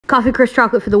Coffee Crisp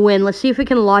chocolate for the win. Let's see if we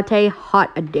can latte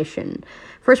hot edition.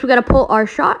 First, we got to pull our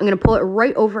shot. I'm going to pull it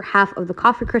right over half of the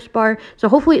Coffee Crisp bar, so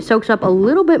hopefully it soaks up a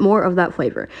little bit more of that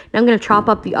flavor. Now I'm going to chop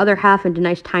up the other half into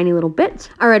nice tiny little bits.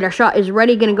 All right, our shot is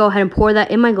ready. Going to go ahead and pour that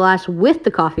in my glass with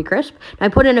the Coffee Crisp. Now I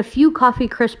put in a few Coffee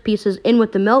Crisp pieces in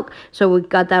with the milk, so we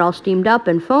got that all steamed up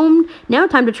and foamed. Now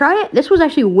time to try it. This was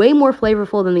actually way more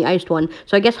flavorful than the iced one,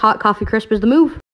 so I guess hot Coffee Crisp is the move.